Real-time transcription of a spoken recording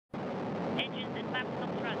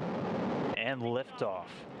and liftoff.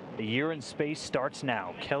 A year in space starts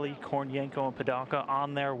now. Kelly, Kornienko, and Padalka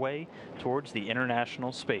on their way towards the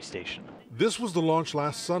International Space Station. This was the launch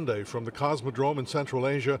last Sunday from the Cosmodrome in Central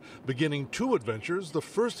Asia, beginning two adventures, the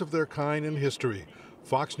first of their kind in history.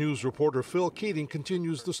 Fox News reporter Phil Keating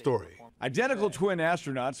continues the story. Identical twin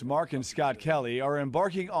astronauts Mark and Scott Kelly are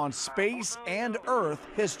embarking on space and Earth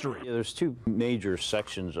history. There's two major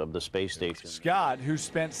sections of the space station. Scott, who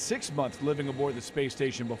spent 6 months living aboard the space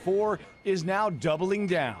station before, is now doubling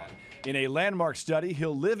down. In a landmark study,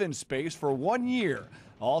 he'll live in space for 1 year,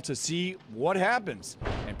 all to see what happens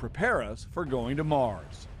and prepare us for going to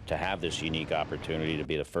Mars. To have this unique opportunity to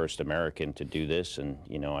be the first American to do this, and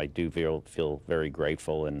I do feel very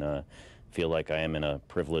grateful and feel like I am in a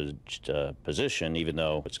privileged position, even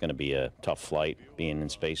though it's going to be a tough flight being in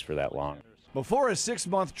space for that long. Before a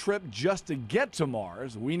 6-month trip just to get to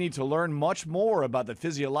Mars, we need to learn much more about the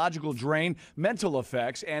physiological drain, mental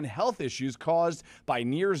effects, and health issues caused by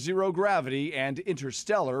near-zero gravity and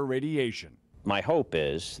interstellar radiation. My hope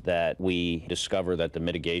is that we discover that the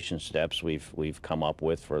mitigation steps we've come up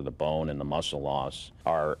with for the bone and the muscle loss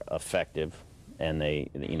are effective, and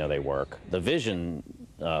they work. The vision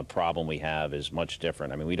problem we have is much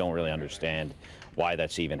different. I mean, we don't really understand why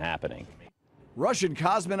that's even happening. Russian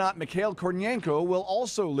cosmonaut Mikhail Kornienko will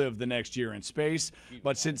also live the next year in space,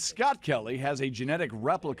 but since Scott Kelly has a genetic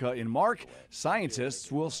replica in Mark,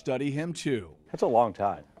 scientists will study him too. That's a long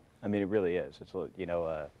time. I mean, it really is. It's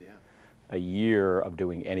a year of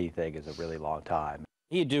doing anything is a really long time.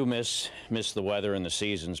 You do miss the weather and the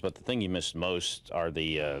seasons, but the thing you miss most are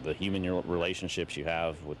the human relationships you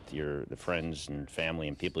have with the friends and family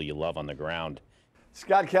and people you love on the ground.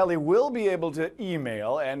 Scott Kelly will be able to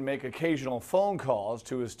email and make occasional phone calls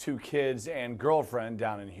to his 2 kids and girlfriend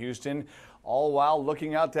down in Houston, all while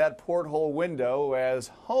looking out that porthole window as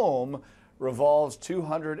home revolves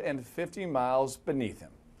 250 miles beneath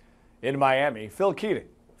him. In Miami, Phil Keating,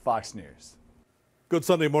 Fox News. Good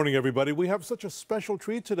Sunday morning, everybody. We have such a special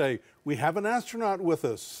treat today. We have an astronaut with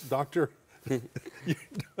us, Dr.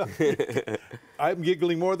 I'm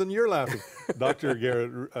giggling more than you're laughing. Dr.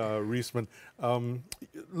 Garrett Reisman.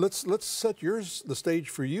 Let's set the stage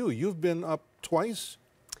for you. You've been up twice?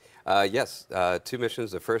 Yes, 2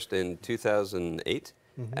 missions. The first in 2008,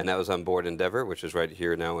 and that was on board Endeavour, which is right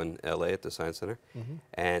here now in LA at the Science Center.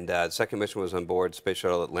 And the second mission was on board Space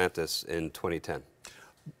Shuttle Atlantis in 2010.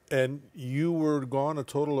 And you were gone a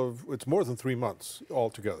total of, it's more than 3 months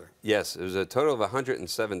altogether. Yes, it was a total of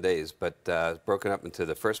 107 days, but broken up into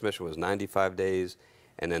the first mission was 95 days,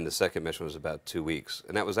 and then the second mission was about 2 weeks.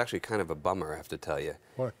 And that was actually kind of a bummer, I have to tell you.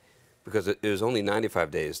 Why? Because it was only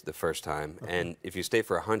 95 days the first time, and if you stay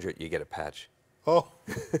for 100, you get a patch. Oh.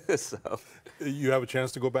 So. You have a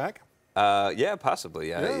chance to go back? Yeah, possibly.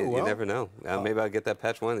 Yeah, you never know. Maybe I'll get that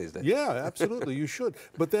patch one of these days. Yeah, absolutely. You should.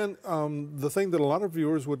 But then the thing that a lot of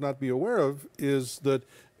viewers would not be aware of is that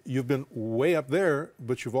you've been way up there,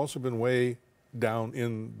 but you've also been way down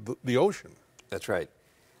in the ocean. That's right.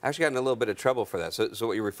 I actually got in a little bit of trouble for that. So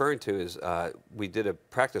what you're referring to is we did a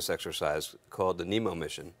practice exercise called the Nemo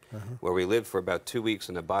mission, where we lived for about 2 weeks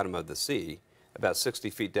in the bottom of the sea, about 60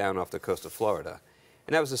 feet down off the coast of Florida.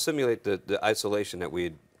 And that was to simulate the isolation that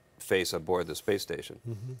we'd face aboard the space station.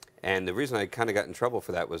 And the reason I kind of got in trouble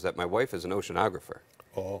for that was that my wife is an oceanographer.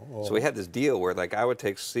 So we had this deal where, like, I would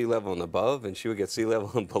take sea level and above, and she would get sea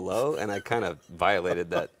level and below, and I kind of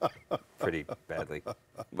violated that pretty badly.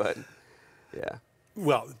 But, yeah.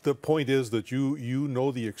 Well, the point is that you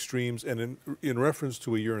know the extremes, and in reference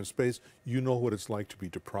to a year in space, you know what it's like to be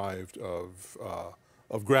deprived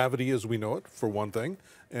of gravity as we know it, for one thing,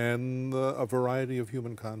 and a variety of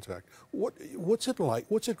human contact. What's it like?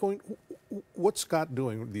 What's Scott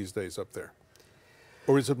doing these days up there?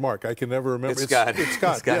 Or is it Mark? I can never remember. It's Scott. It's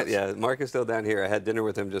Scott, Scott, yes. Yeah. Mark is still down here. I had dinner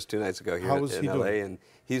with him just 2 nights ago here in LA, and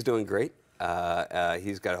he's doing great.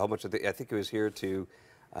 He's got a whole bunch of I think he was here to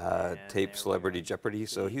tape Celebrity Jeopardy,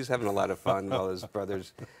 so he's having a lot of fun while his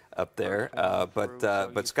brother's up there.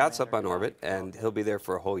 But Scott's up on orbit, and he'll be there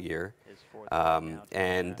for a whole year.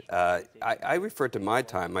 I refer to my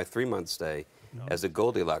time, my 3-month stay, as a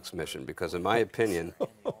Goldilocks mission, because in my opinion,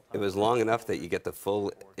 it was long enough that you get the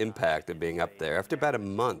full impact of being up there. After about a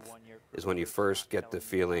month is when you first get the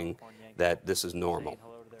feeling that this is normal.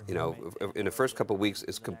 You know, in the first couple of weeks,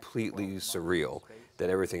 it's completely surreal that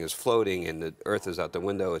everything is floating and the Earth is out the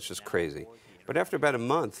window. It's just crazy. But after about a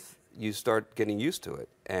month, you start getting used to it,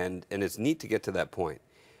 and it's neat to get to that point.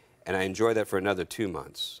 And I enjoy that for another 2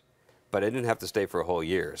 months. But I didn't have to stay for a whole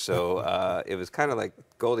year. So it was kind of like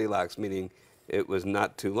Goldilocks, meaning it was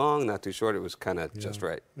not too long, not too short. It was kind of just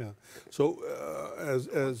right. Yeah. So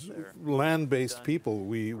as land-based people,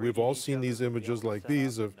 we've all seen these images like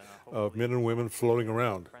these of men and women floating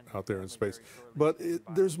around out there in space. But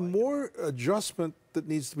there's more adjustment that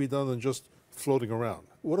needs to be done than just floating around.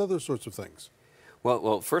 What other sorts of things?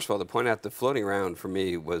 Well, first of all, to point out the floating around for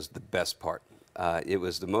me was the best part. It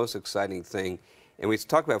was the most exciting thing. And we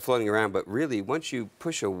talk about floating around, but really, once you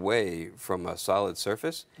push away from a solid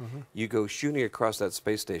surface, you go shooting across that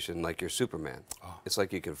space station like you're Superman. Oh. It's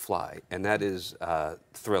like you can fly, and that is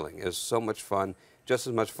thrilling. It was so much fun, just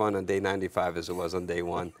as much fun on day 95 as it was on day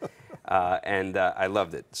 1, and I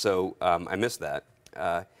loved it. So I missed that.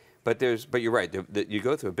 But you're right. You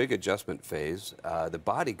go through a big adjustment phase. The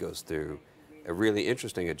body goes through a really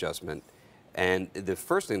interesting adjustment. And the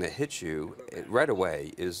first thing that hits you right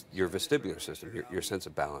away is your vestibular system, your sense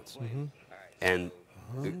of balance. And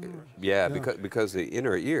because the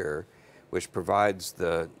inner ear, which provides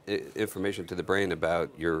the information to the brain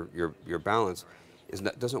about your balance,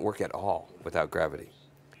 doesn't work at all without gravity.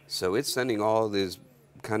 So it's sending all this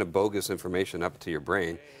kind of bogus information up to your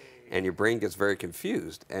brain, and your brain gets very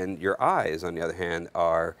confused. And your eyes, on the other hand,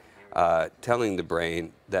 are telling the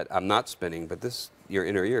brain that I'm not spinning, but your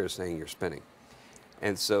inner ear is saying you're spinning.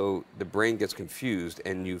 And so the brain gets confused,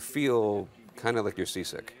 and you feel kind of like you're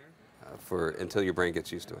seasick until your brain gets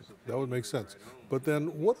used to it. That would make sense. But then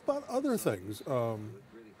what about other things?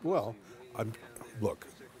 Look,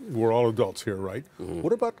 we're all adults here, right?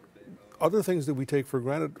 What about other things that we take for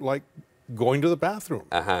granted, like going to the bathroom?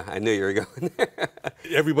 I knew you were going there.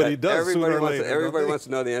 Everybody does. Everybody wants to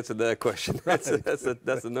know the answer to that question. That's the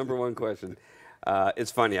 #1 question.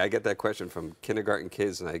 It's funny. I get that question from kindergarten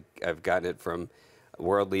kids, and I've gotten it from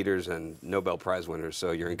world leaders and Nobel Prize winners.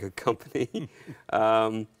 So you're in good company.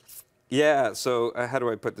 Yeah. So how do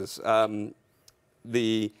I put this?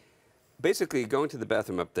 Basically, going to the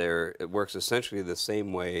bathroom up there, it works essentially the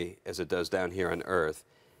same way as it does down here on Earth,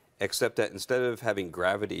 except that instead of having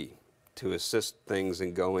gravity to assist things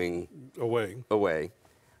in going away,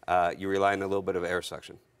 you rely on a little bit of air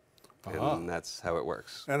suction, and that's how it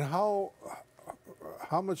works. And how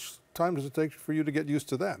much time does it take for you to get used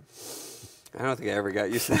to that? I don't think I ever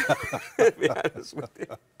got used to that, to be honest with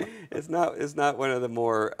you. It's not one of the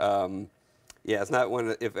more, it's not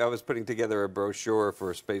one if I was putting together a brochure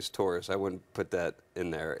for a space tourist, I wouldn't put that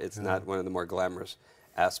in there. It's not one of the more glamorous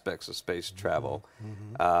aspects of space travel.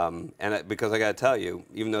 Because I got to tell you,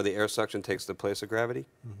 even though the air suction takes the place of gravity,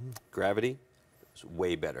 gravity is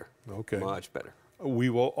way better. Okay. Much better. We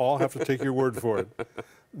will all have to take your word for it.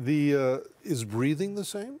 Is breathing the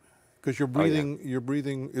same? Because you're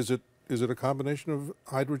breathing, is it a combination of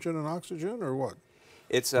hydrogen and oxygen, or what?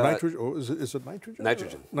 It's nitrogen. Is it nitrogen?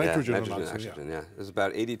 Nitrogen. Nitrogen and oxygen. Yeah. It's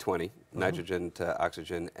about 80-20 nitrogen to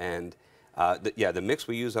oxygen, and the mix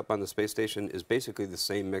we use up on the space station is basically the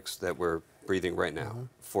same mix that we're breathing right now.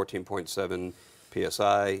 14.7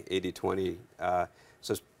 psi, 80-20.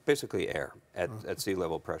 So it's basically air at sea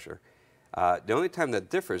level pressure. The only time that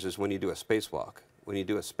differs is when you do a spacewalk. When you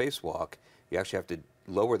do a spacewalk, you actually have to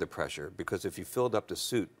lower the pressure, because if you filled up the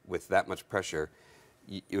suit with that much pressure,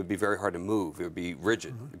 it would be very hard to move. It would be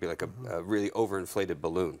rigid. It would be like a really overinflated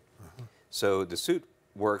balloon. So the suit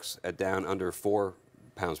works at down under 4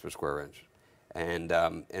 pounds per square inch.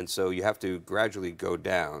 And so you have to gradually go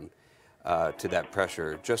down to that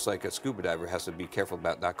pressure, just like a scuba diver has to be careful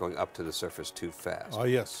about not going up to the surface too fast. Oh,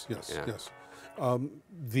 yes.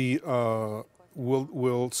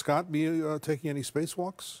 Will Scott be taking any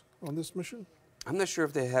spacewalks on this mission? I'm not sure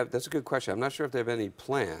if they have. That's a good question. I'm not sure if they have any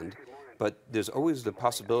planned, but there's always the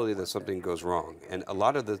possibility that something goes wrong. And a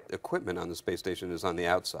lot of the equipment on the space station is on the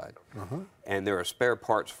outside. And there are spare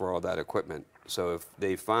parts for all that equipment. So if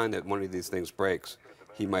they find that one of these things breaks,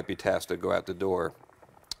 he might be tasked to go out the door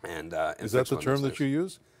and is that the term that you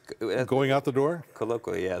use? Going out the door?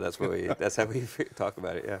 Colloquially, yeah. That's how we talk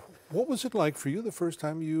about it. Yeah. What was it like for you the first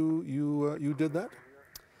time you did that?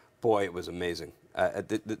 Boy, it was amazing.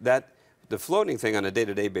 The floating thing on a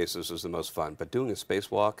day-to-day basis was the most fun, but doing a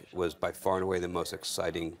spacewalk was by far and away the most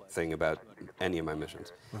exciting thing about any of my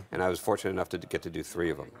missions. And I was fortunate enough to get to do 3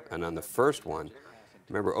 of them. And on the first one, I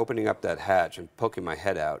remember opening up that hatch and poking my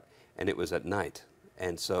head out, and it was at night.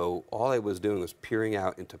 And so all I was doing was peering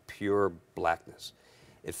out into pure blackness.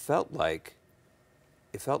 It felt like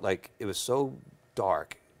it was so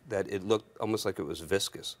dark that it looked almost like it was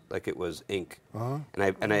viscous, like it was ink.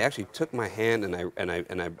 And I actually took my hand and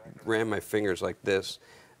I ran my fingers like this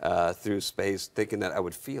through space, thinking that I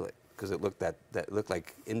would feel it, because it looked looked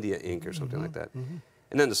like India ink or something like that.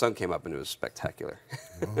 And then the sun came up and it was spectacular.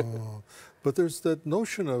 Oh, but there's that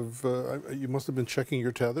notion of you must have been checking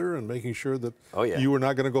your tether and making sure that Oh, yeah. you were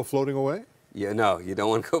not going to go floating away. Yeah, no, you don't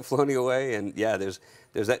want to go floating away. And yeah, there's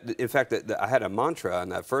that. In fact, I had a mantra on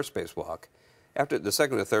that first spacewalk. After the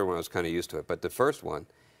second or third one, I was kind of used to it. But the first one,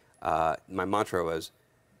 my mantra was,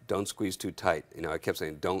 don't squeeze too tight. You know, I kept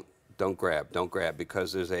saying, don't grab,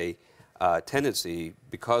 because there's a tendency,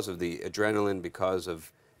 because of the adrenaline, because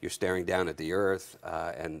of you're staring down at the Earth,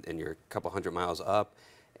 and you're a couple hundred miles up,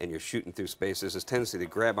 and you're shooting through space. There's this tendency to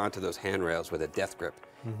grab onto those handrails with a death grip,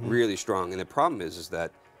 really strong. And the problem is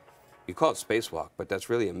that you call it spacewalk, but that's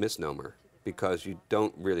really a misnomer because you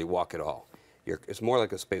don't really walk at all. It's more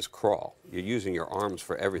like a space crawl. You're using your arms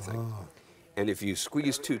for everything. Oh. And if you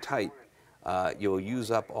squeeze too tight, you'll use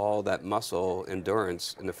up all that muscle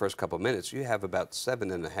endurance in the first couple of minutes. You have about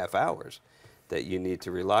 7.5 hours that you need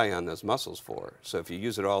to rely on those muscles for. So if you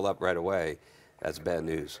use it all up right away, that's bad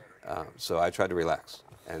news. So I try to relax,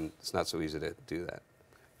 and it's not so easy to do that.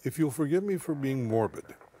 If you'll forgive me for being morbid,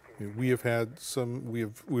 we have had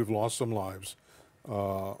we've lost some lives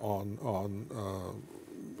on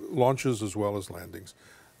launches as well as landings.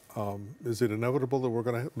 Is it inevitable that we're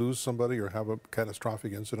going to lose somebody or have a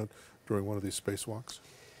catastrophic incident during one of these spacewalks?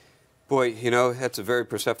 Boy, you know, that's a very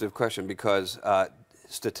perceptive question because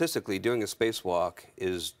statistically, doing a spacewalk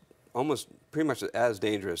is almost pretty much as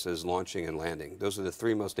dangerous as launching and landing. Those are the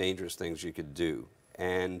three most dangerous things you could do.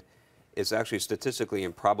 And it's actually statistically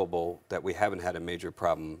improbable that we haven't had a major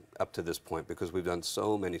problem up to this point because we've done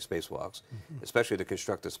so many spacewalks, especially to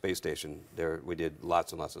construct a space station. We did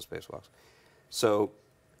lots and lots of spacewalks. So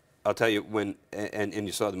I'll tell you, and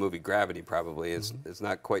you saw the movie Gravity probably, it's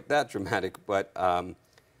not quite that dramatic, but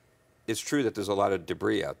it's true that there's a lot of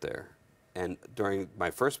debris out there. And during my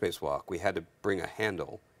first spacewalk, we had to bring a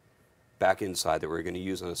handle back inside that we were going to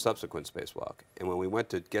use on a subsequent spacewalk. And when we went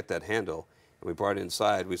to get that handle, and we brought it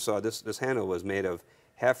inside, we saw this handle was made of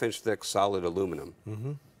 1/2 inch thick solid aluminum,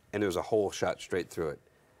 and there was a hole shot straight through it,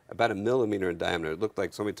 about 1 millimeter in diameter. It looked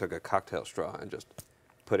like somebody took a cocktail straw and just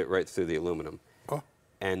put it right through the aluminum. Oh.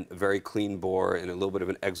 And a very clean bore and a little bit of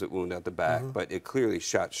an exit wound at the back, but it clearly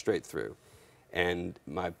shot straight through. And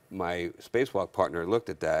my spacewalk partner looked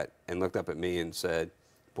at that and looked up at me and said,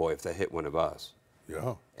 boy, if that hit one of us.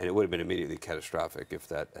 Yeah. And it would have been immediately catastrophic if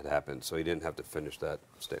that had happened, so he didn't have to finish that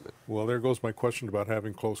statement. Well, there goes my question about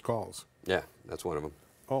having close calls. Yeah, that's one of them.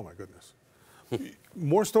 Oh, my goodness.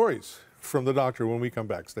 More stories from the doctor when we come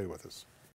back. Stay with us.